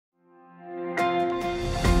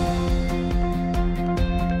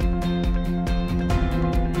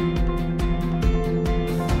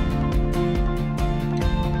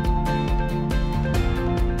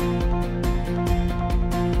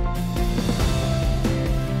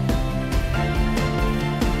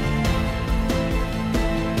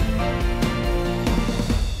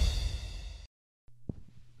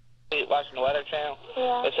the Weather Channel?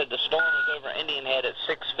 Yeah. It said the storm is over Indian Head at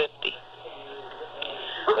 6:50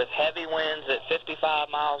 with heavy winds at 55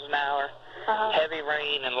 miles an hour, heavy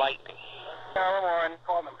rain and lightning. Yes,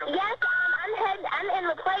 I'm in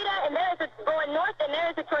La Plata, and going north, and there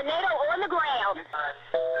is a tornado on the ground.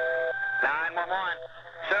 911.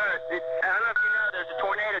 Sir, I don't know if you know, there's a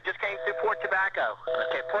tornado just came through Port Tobacco.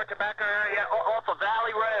 Okay, Port Tobacco area? Off of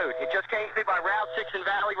Valley Road. It just came through by Route 6 and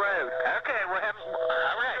Valley Road. Okay, we're having...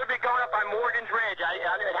 All right. It should be going up by Morgan's Ridge. It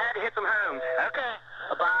had to hit some homes. Okay.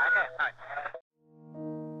 Bye. Okay, all right.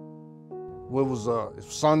 Well, it was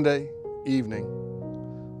Sunday evening,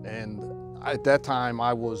 and at that time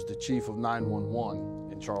I was the chief of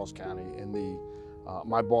 911 in Charles County, and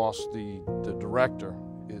my boss, the director,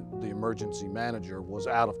 the emergency manager, was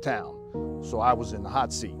out of town, so I was in the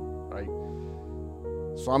hot seat, right?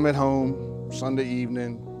 So I'm at home Sunday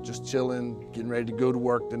evening, just chilling, getting ready to go to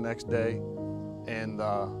work the next day, and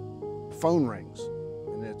the phone rings,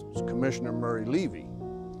 and it was Commissioner Murray Levy,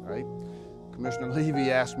 right? Commissioner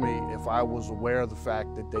Levy asked me if I was aware of the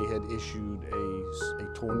fact that they had issued a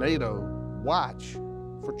tornado watch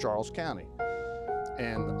for Charles County.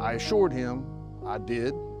 And I assured him I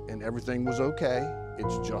did, and everything was okay.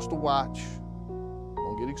 It's just a watch.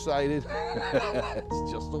 Don't get excited.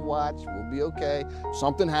 It's just a watch. We'll be okay. If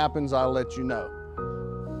something happens, I'll let you know.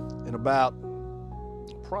 And about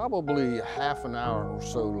probably half an hour or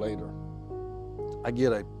so later, I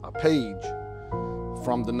get a page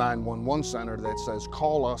from the 911 center that says,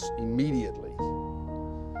 call us immediately.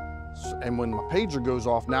 And when my pager goes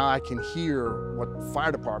off, now I can hear what the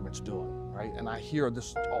fire department's doing, right? And I hear a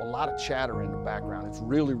lot of chatter in the background. It's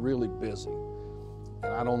really, really busy,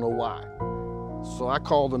 and I don't know why. So I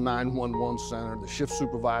call the 911 center, the shift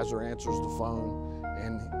supervisor answers the phone,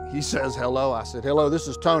 and he says, hello. I said, hello, this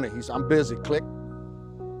is Tony. He said, I'm busy, click.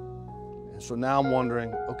 And so now I'm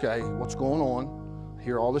wondering, okay, what's going on? I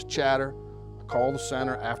hear all this chatter. I call the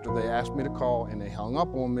center after they asked me to call, and they hung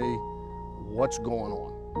up on me. What's going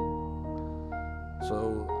on?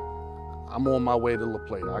 So I'm on my way to La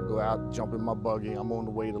Plata. I go out, jump in my buggy, I'm on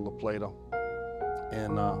the way to La Plata.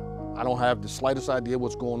 And I don't have the slightest idea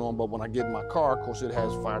what's going on, but when I get in my car, of course it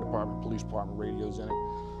has fire department, police department radios in it.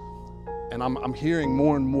 And I'm hearing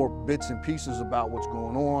more and more bits and pieces about what's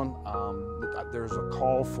going on. There's a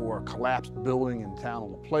call for a collapsed building in town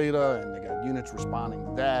of La Plata, and they got units responding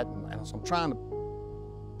to that. And so I'm trying to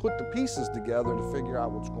put the pieces together to figure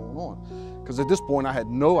out what's going on. Because at this point I had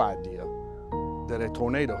no idea that a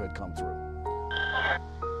tornado had come through.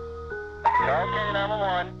 Okay,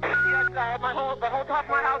 911. Yes, the whole top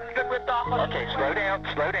of my house has been ripped off. Okay, slow down,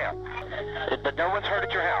 slow down. But no one's hurt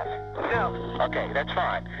at your house? No. Okay, that's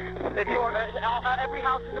fine. Every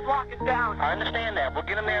house in the block is down. I understand that. We'll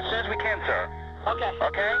get them there as soon as we can, sir. Okay.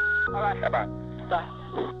 Okay? All right. Bye-bye. Bye.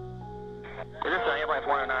 This is ambulance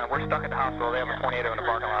 109. We're stuck at the hospital. They have a tornado in the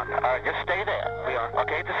parking lot. Just stay there. We are.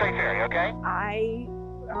 Okay, it's a safe area, okay? I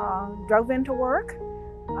drove into work.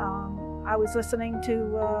 I was listening to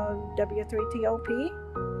W3TOP,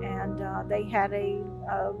 and they had a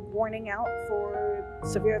warning out for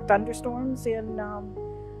severe thunderstorms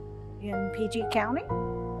in PG County.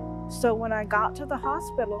 So when I got to the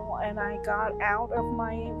hospital and I got out of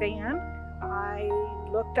my van, I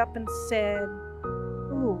looked up and said,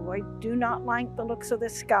 ooh, I do not like the looks of the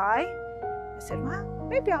sky. I said, well,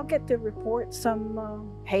 maybe I'll get to report some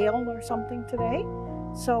hail or something today.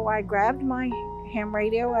 So I grabbed my ham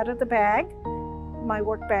radio out of the bag, my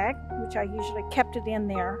work bag, which I usually kept it in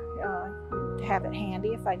there to have it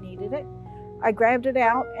handy if I needed it. I grabbed it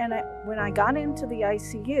out, and when I got into the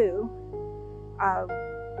ICU,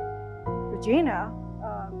 Regina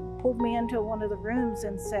pulled me into one of the rooms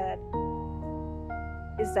and said,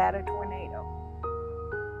 is that a tornado?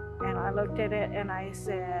 And I looked at it and I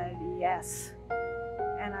said, yes.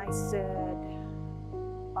 And I said,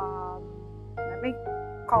 let me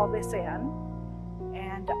call this in.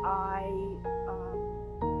 And I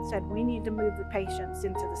said, we need to move the patients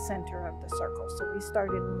into the center of the circle. So we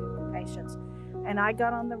started moving patients. And I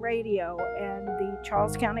got on the radio, and the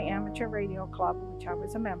Charles County Amateur Radio Club, which I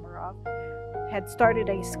was a member of, had started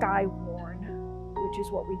a sky warn, which is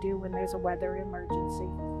what we do when there's a weather emergency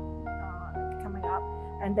coming up.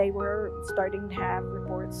 And they were starting to have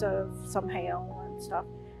reports of some hail and stuff.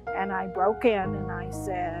 And I broke in and I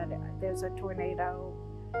said, there's a tornado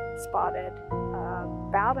spotted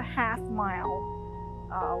about a half mile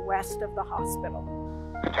west of the hospital.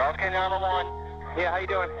 Charles County 911. Yeah, how you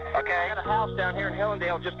doing? Okay. I had a house down here in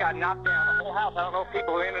Hillendale just got knocked down. The whole house. I don't know if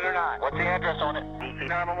people are in it or not. What's the address on it?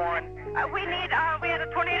 911. We had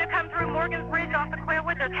a tornado come through Morgan's Bridge off the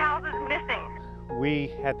Clearwood. There's houses missing.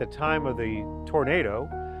 We, at the time of the tornado,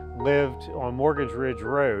 lived on Morgan's Ridge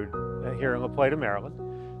Road here in La Plata, Maryland.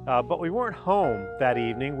 But we weren't home that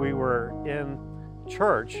evening. We were in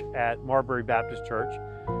church at Marbury Baptist Church,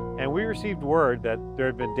 and we received word that there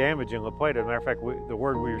had been damage in La Plata. As a matter of fact, the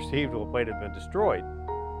word we received, La Plata had been destroyed.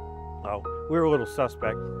 We were a little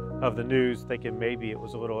suspect of the news, thinking maybe it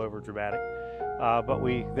was a little over dramatic. But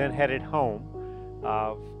we then headed home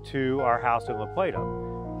to our house in La Plata.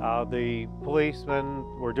 The policemen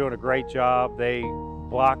were doing a great job. They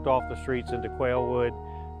blocked off the streets into Quailwood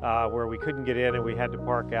where we couldn't get in, and we had to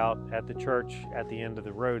park out at the church at the end of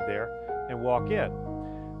the road there and walk in.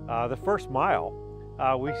 The first mile,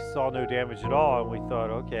 we saw no damage at all, and we thought,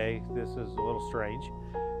 okay, this is a little strange.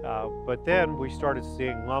 But then we started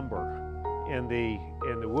seeing lumber in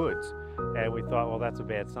the woods, and we thought, well, that's a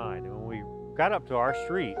bad sign. And when we got up to our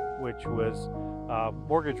street, which was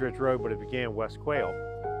Morgan's Ridge Road, but it began West Quail,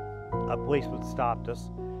 a policeman stopped us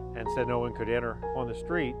and said no one could enter on the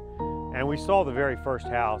street. And we saw the very first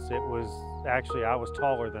house. It was actually, I was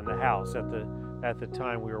taller than the house at the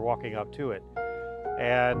time we were walking up to it.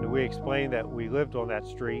 And we explained that we lived on that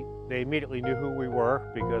street. They immediately knew who we were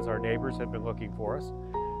because our neighbors had been looking for us.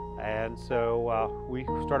 And so we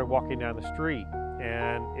started walking down the street,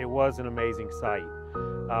 and it was an amazing sight.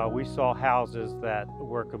 We saw houses that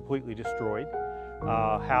were completely destroyed,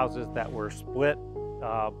 houses that were split,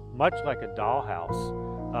 much like a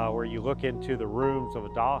dollhouse, where you look into the rooms of a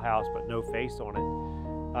dollhouse but no face on it,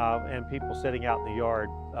 and people sitting out in the yard,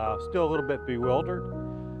 still a little bit bewildered.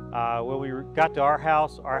 When we got to our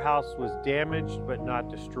house was damaged but not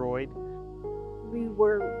destroyed. We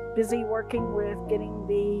were busy working with getting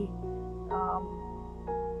the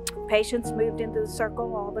patients moved into the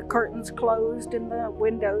circle, all the curtains closed in the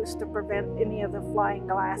windows to prevent any of the flying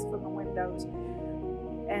glass from the windows.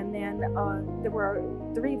 And then there were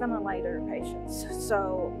 3 ventilator patients,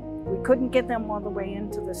 so we couldn't get them all the way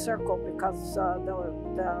into the circle because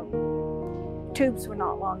the tubes were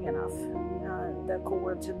not long enough. The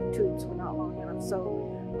cords and the tubes were not long enough, so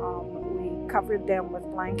we covered them with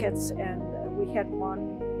blankets, and we had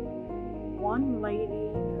one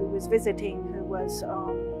lady who was visiting who was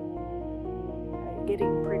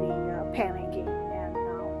getting pretty panicky, and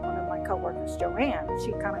one of my coworkers, Joanne,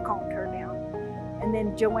 she kind of calmed her down. And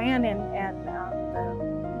then Joanne and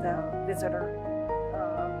the visitor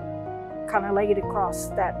kind of laid across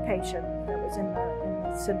that patient that was in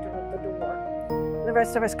the center of the door. The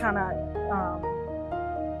rest of us kind of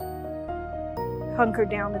hunkered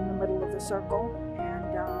down in the middle of the circle,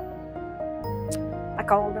 and I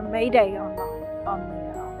called a Mayday on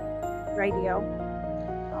the radio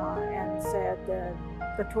and said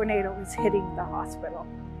the tornado was hitting the hospital.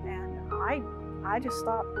 And I just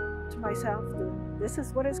thought to myself, this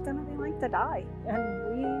is what it's going to be like to die. And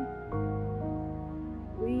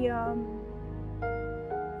we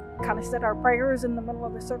kind of said our prayers in the middle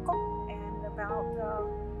of the circle, and about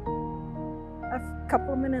a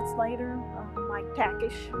couple of minutes later, Mike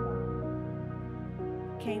Takish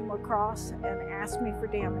came across and asked me for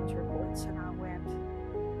damage reports, and I went,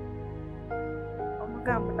 oh my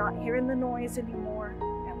God, we're not hearing the noise anymore,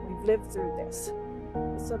 and we've lived through this.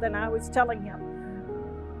 So then I was telling him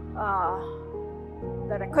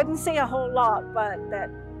that I couldn't see a whole lot, but that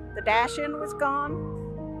the dash-in was gone.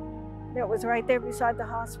 That was right there beside the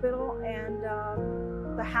hospital, and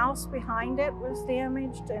the house behind it was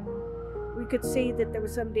damaged, and we could see that there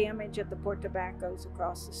was some damage at the Port Tobaccos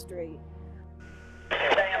across the street.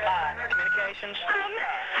 Stand by. Communications.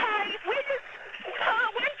 Hi. We just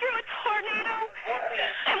went through a tornado,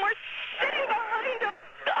 and we're sitting behind a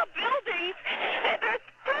building, and there's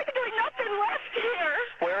practically nothing left here.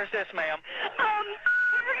 Where is this, ma'am?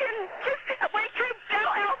 We're in just way through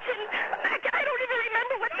Alton. I don't even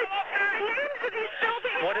remember what the names of these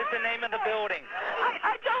buildings are. What is the name of the building?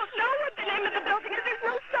 I don't know what the name of the building is. There's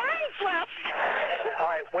no signs left. All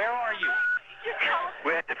right, where are you?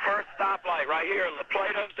 We're at the first stoplight right here in La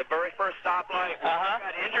Plata, the very first stoplight. We've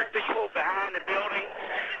got injured people behind the building.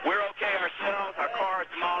 We're okay ourselves. Our car is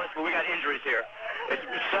demolished, but we got injuries here. It's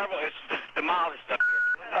demolished up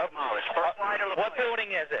here. Demolished. First flight of La Plata. What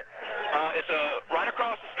building is it? It's right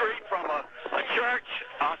across the street from a church.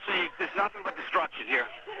 See, there's nothing but destruction here.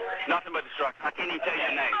 Nothing but destruction. I can't even tell you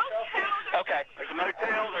the name. Okay. There's a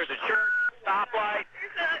motel, there's a church, stoplight.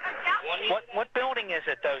 What building is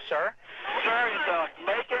it, though, sir? Sir, it's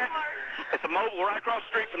vacant. It's a mobile, right across the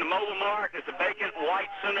street from the mobile mart. It's a vacant white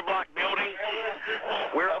cinder block building.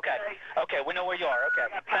 We're okay. Okay, we know where you are. Okay.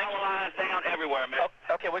 Power lines down everywhere, man.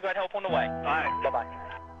 Okay, we're going to help on the way. All right.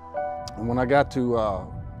 Bye-bye. And when I got to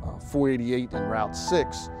 488 and Route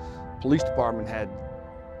 6, police department had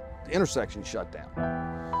the intersection shut down.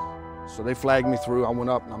 So they flagged me through. I went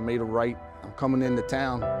up and I made a right. I'm coming into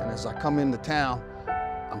town, and as I come into town,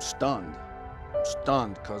 I'm stunned. I'm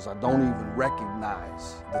stunned because I don't even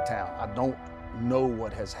recognize the town. I don't know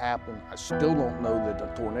what has happened. I still don't know that the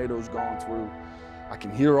tornado's gone through. I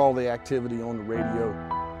can hear all the activity on the radio,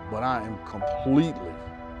 but I am completely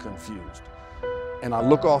confused. And I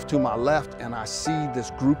look off to my left and I see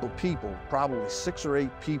this group of people, probably 6 or 8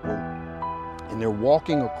 people, and they're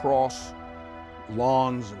walking across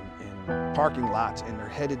lawns and parking lots, and they're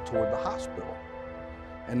headed toward the hospital.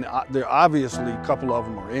 And they're obviously, a couple of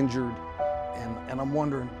them are injured, and I'm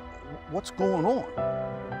wondering, what's going on?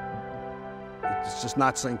 It's just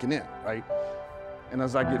not sinking in, right? And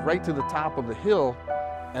as I get right to the top of the hill,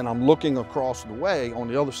 and I'm looking across the way on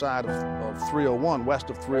the other side of 301, west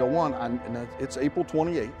of 301, and it's April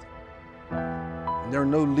 28th, and there are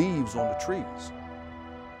no leaves on the trees.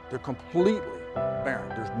 They're completely barren.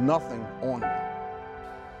 There's nothing on them.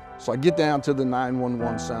 So I get down to the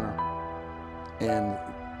 911 center and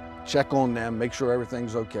check on them, make sure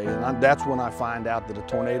everything's okay. And that's when I find out that a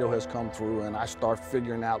tornado has come through, and I start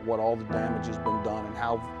figuring out what all the damage has been done and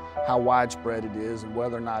how widespread it is and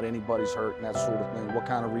whether or not anybody's hurt and that sort of thing, what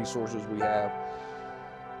kind of resources we have.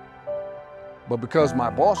 But because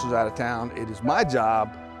my boss is out of town, it is my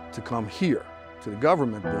job to come here to the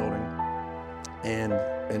government building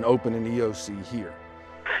and open an EOC here.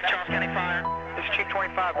 Charles County Fire, this is Chief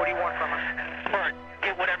 25. What do you want from us? Bert,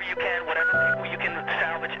 get whatever you can, whatever people you can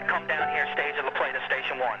salvage, come down here, stage at La Plata,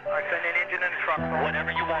 Station 1. All right, send an engine and a truck.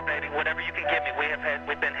 Whatever you want, baby. Whatever you can give me.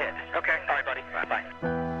 We've been hit. Okay. All right, buddy. Bye-bye.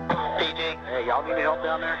 PG. Hey, y'all need help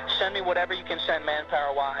down there? Send me whatever you can send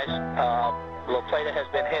manpower-wise. La Plata has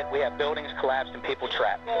been hit. We have buildings collapsed and people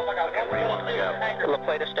trapped. Okay, where do you want me to go? La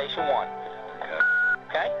Plata Station 1.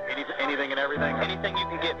 Okay? Anything and everything? Anything you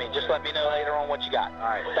can get me. Just let me know later on what you got. All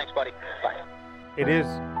right. Thanks, buddy. Bye. It is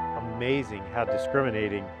amazing how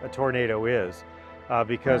discriminating a tornado is,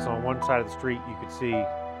 because on one side of the street you could see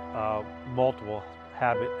multiple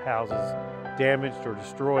houses damaged or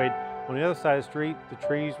destroyed. On the other side of the street, the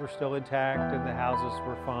trees were still intact and the houses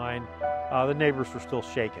were fine. The neighbors were still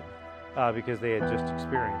shaken because they had just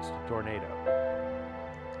experienced a tornado.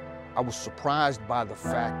 I was surprised by the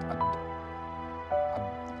fact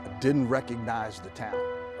I didn't recognize the town,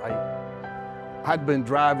 right? I'd been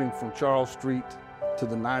driving from Charles Street to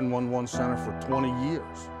the 911 center for 20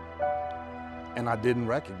 years, and I didn't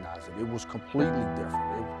recognize it. It was completely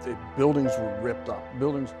different. Buildings were ripped up.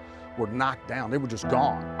 Buildings were knocked down. They were just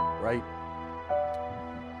gone, right?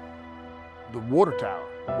 The water tower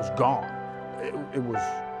was gone. It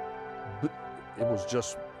was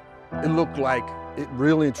just, it looked like, it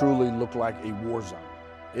really and truly looked like a war zone.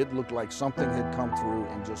 It looked like something had come through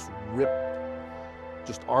and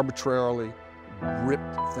just arbitrarily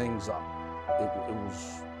ripped things up.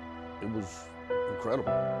 It was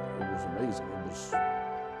incredible. It was amazing. It was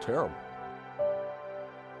terrible.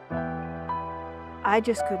 I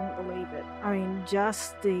just couldn't believe it. I mean,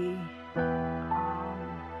 just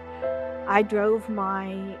I drove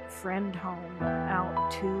my friend home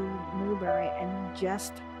out to Newberry, and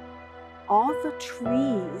just all the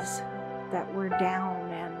trees that were down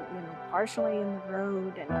and, partially in the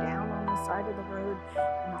road and down on the side of the road,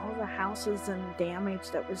 and all the houses and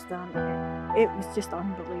damage that was done. It was just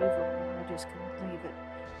unbelievable. I just couldn't believe it.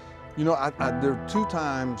 There are 2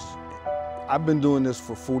 times, I've been doing this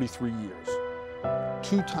for 43 years.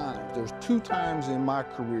 2 times, there's 2 times in my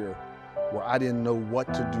career where I didn't know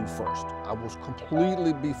what to do first. I was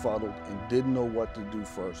completely befuddled and didn't know what to do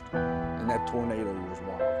first, and that tornado was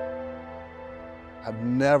one of them. I've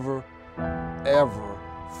never, ever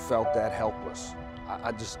felt that helpless.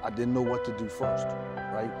 I didn't know what to do first,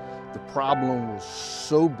 right? The problem was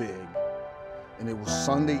so big, and it was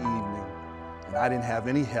Sunday evening, and I didn't have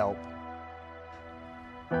any help.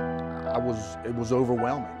 It was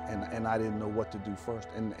overwhelming, and I didn't know what to do first.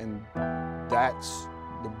 And that's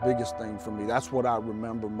the biggest thing for me. That's what I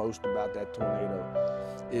remember most about that tornado,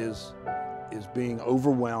 is being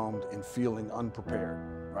overwhelmed and feeling unprepared,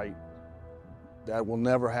 right? That will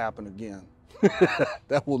never happen again.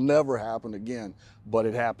 That will never happen again, but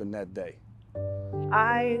it happened that day.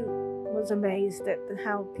 I was amazed at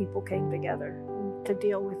how people came together to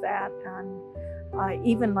deal with that. And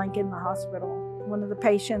even like in the hospital, one of the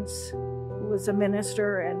patients was a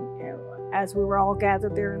minister, and as we were all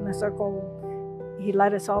gathered there in the circle, he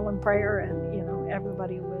led us all in prayer, and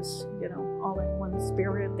everybody was all in one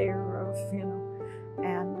spirit there of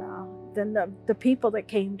and then the people that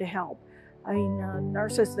came to help. I mean,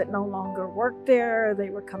 nurses that no longer worked there, they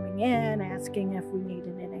were coming in asking if we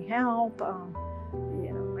needed any help.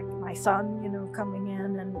 Like my my son, you know, coming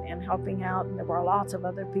in and helping out. And there were lots of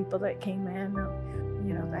other people that came in.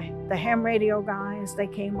 You know, the ham radio guys, they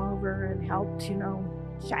came over and helped, you know,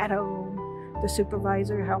 shadow. The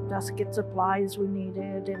supervisor helped us get supplies we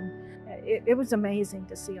needed. And it was amazing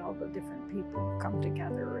to see all the different people come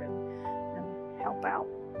together and help out.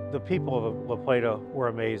 The people of La Plata were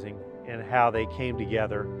amazing in how they came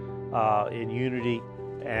together in unity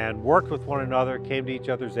and worked with one another, came to each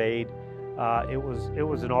other's aid. It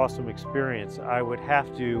was an awesome experience. I would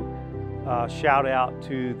have to shout out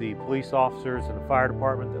to the police officers and the fire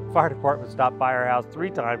department. The fire department stopped by our house 3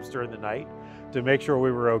 times during the night to make sure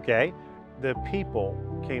we were okay. The people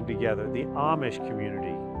came together. The Amish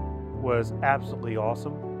community was absolutely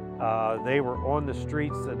awesome. They were on the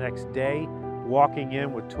streets the next day, walking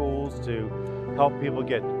in with tools to help people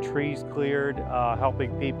get trees cleared,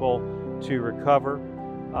 helping people to recover.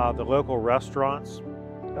 The local restaurants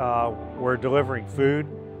were delivering food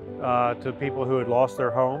to people who had lost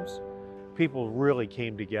their homes. People really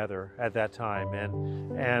came together at that time,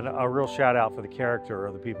 and a real shout out for the character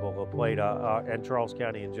of the people of La Plata and Charles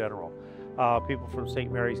County in general. People from St.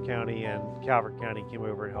 Mary's County and Calvert County came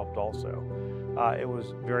over and helped also. It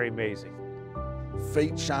was very amazing.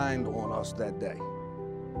 Fate shined on us that day.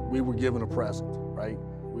 We were given a present, right?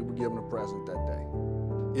 We were given a present that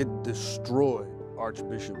day. It destroyed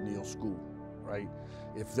Archbishop Neal School, right?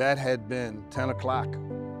 If that had been 10 o'clock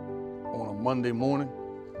on a Monday morning,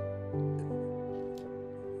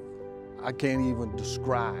 I can't even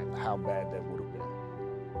describe how bad that would have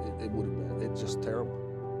been. It would have been. It's just terrible.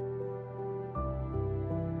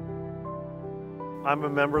 I'm a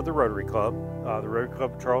member of the Rotary Club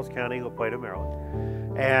of Charles County, La Plata, Maryland.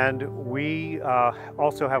 And we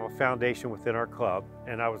also have a foundation within our club,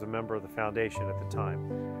 and I was a member of the foundation at the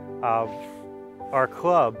time. Our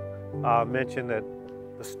club mentioned that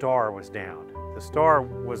the star was down. The star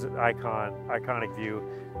was an iconic view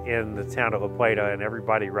in the town of La Plata, and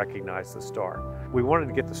everybody recognized the star. We wanted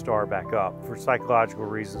to get the star back up for psychological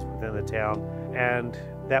reasons within the town, and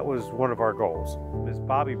that was one of our goals. Ms.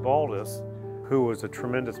 Bobby Baldus, who was a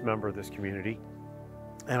tremendous member of this community,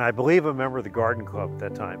 and I believe a member of the Garden Club at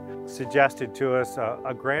that time, suggested to us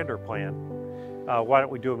a grander plan. Why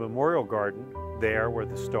don't we do a memorial garden there where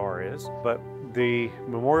the star is? But the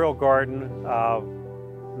memorial garden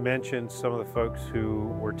mentioned some of the folks who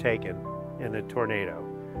were taken in the tornado.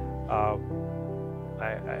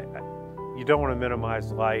 You don't want to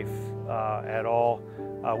minimize life at all.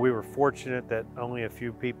 We were fortunate that only a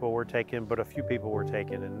few people were taken, but a few people were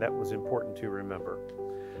taken, and that was important to remember.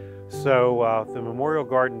 So the Memorial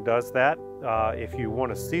Garden does that. If you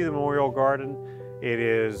want to see the Memorial Garden, it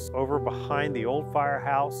is over behind the old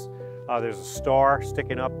firehouse. There's a star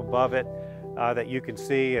sticking up above it that you can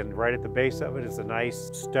see, and right at the base of it is a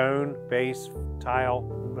nice stone base tile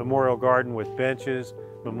Memorial Garden with benches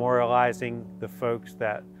memorializing the folks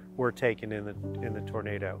that were taken in the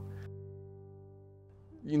tornado.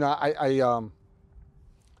 You know,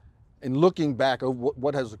 in looking back over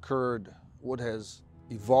what has occurred, what has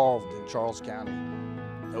evolved in Charles County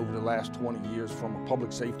over the last 20 years from a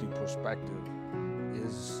public safety perspective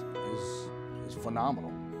is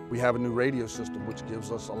phenomenal. We have a new radio system which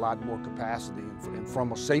gives us a lot more capacity, and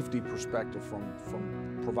from a safety perspective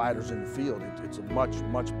from providers in the field, it's a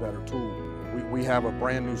much better tool. We have a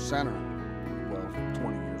brand new center, well,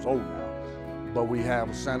 20 years old now, but we have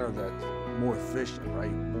a center that's more efficient,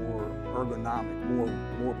 right? More ergonomic,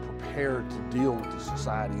 more prepared to deal with the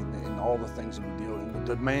society and all the things that we deal with, and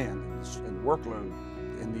the demand and the workload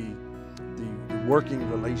and the working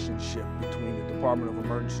relationship between the Department of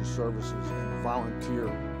Emergency Services and the volunteer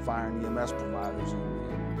fire and EMS providers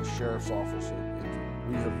and the Sheriff's Office.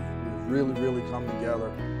 We've really come together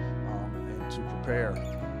and to prepare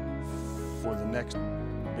for the next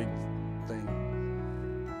big thing.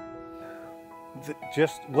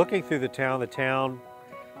 Just looking through the town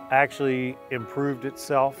actually improved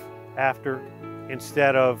itself after.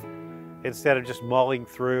 Instead of just mulling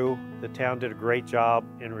through, the town did a great job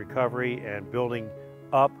in recovery and building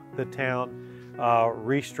up the town,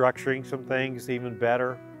 restructuring some things even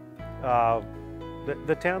better.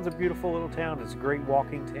 The town's a beautiful little town. It's a great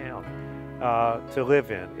walking town to live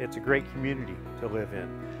in. It's a great community to live in.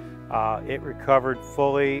 It recovered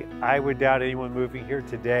fully. I would doubt anyone moving here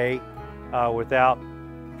today without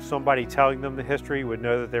somebody telling them the history would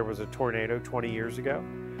know that there was a tornado 20 years ago.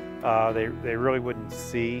 They really wouldn't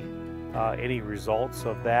see any results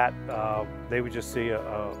of that. They would just see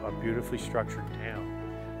a beautifully structured town.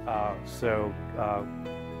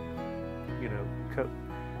 You know,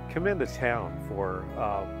 commend the town for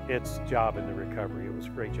its job in the recovery. It was a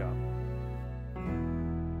great job.